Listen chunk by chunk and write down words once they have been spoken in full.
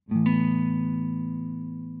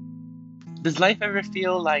Does life ever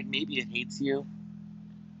feel like maybe it hates you?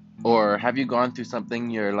 Or have you gone through something in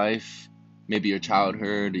your life, maybe your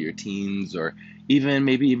childhood or your teens, or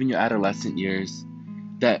maybe even your adolescent years,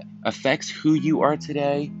 that affects who you are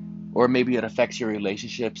today? Or maybe it affects your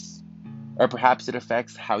relationships, or perhaps it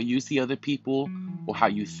affects how you see other people, or how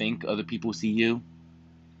you think other people see you?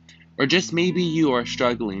 Or just maybe you are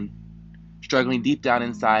struggling deep down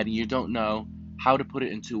inside, and you don't know how to put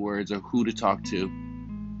it into words or who to talk to.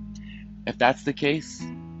 If that's the case,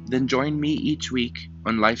 then join me each week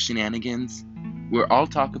on Life Shenanigans, where I'll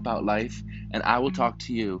talk about life and I will talk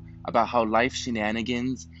to you about how life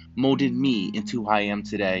shenanigans molded me into who I am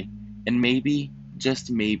today. And maybe,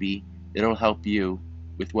 just maybe, it'll help you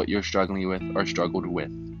with what you're struggling with or struggled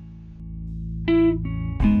with.